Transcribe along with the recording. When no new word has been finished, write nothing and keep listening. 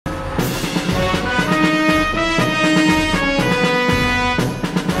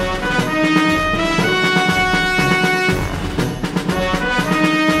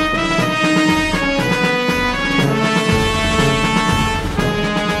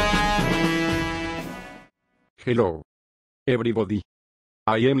Hello, everybody.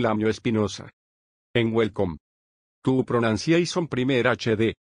 I am Lamio Espinosa. And welcome to Pronunciation Primer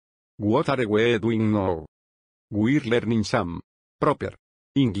HD. What are we doing now? We're learning some proper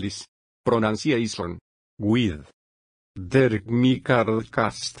English pronunciation with Derek Michael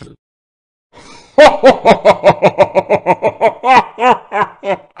Castle.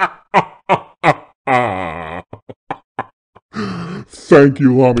 Thank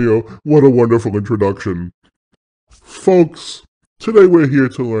you, Lamio. What a wonderful introduction. Folks, today we're here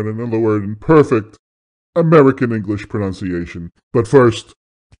to learn another word in perfect American English pronunciation. But first,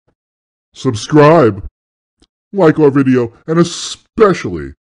 subscribe, like our video, and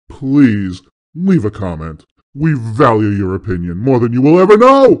especially, please, leave a comment. We value your opinion more than you will ever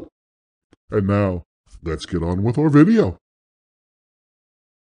know. And now, let's get on with our video.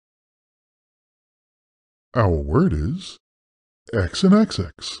 Our word is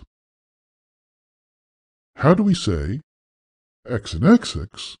Xnxx. How do we say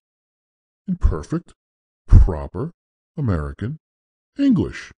Xnxx in perfect, proper American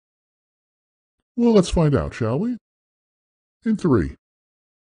English? Well, let's find out, shall we? In 3,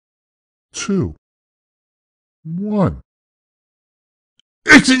 2, 1.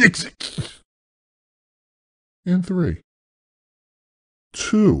 Xnxx. In 3,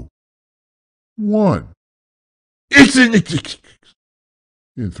 2, 1. Xnxx.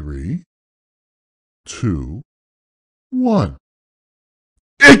 In 3, 2, 1.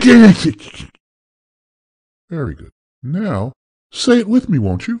 Very good. Now, say it with me,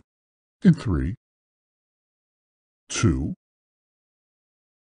 won't you? In 3, 2,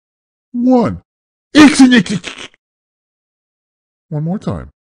 1. One more time.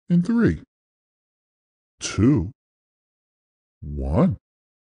 In 3, 2, 1.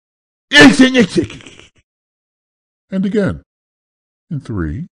 And again. In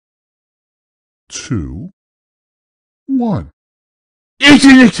 3, 2, 1.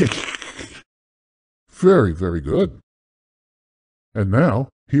 Very, very good. And now,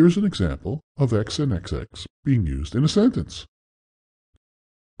 here's an example of Xnxx being used in a sentence.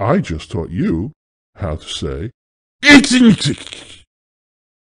 I just taught you how to say Xnxx.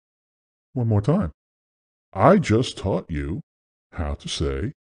 One more time. I just taught you how to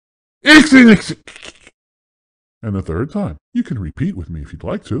say Xnxx. And the third time, you can repeat with me if you'd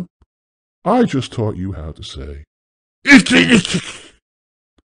like to. I just taught you how to say Xnxx.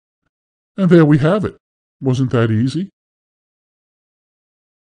 And there we have it. Wasn't that easy?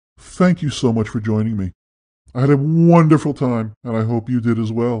 Thank you so much for joining me. I had a wonderful time, and I hope you did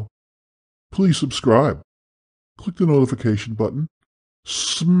as well. Please subscribe. Click the notification button.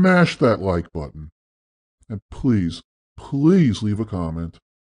 Smash that like button. And please, please leave a comment.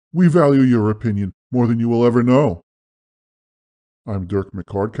 We value your opinion more than you will ever know. I'm Dirk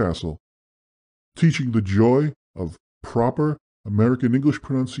McCardcastle, teaching the joy of proper American English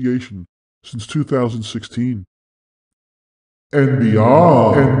pronunciation since 2016. And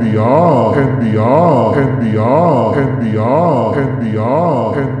beyond, and beyond, and beyond, and beyond, and beyond, and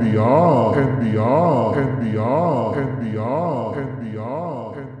beyond, and beyond, and beyond, and beyond, and beyond, and beyond.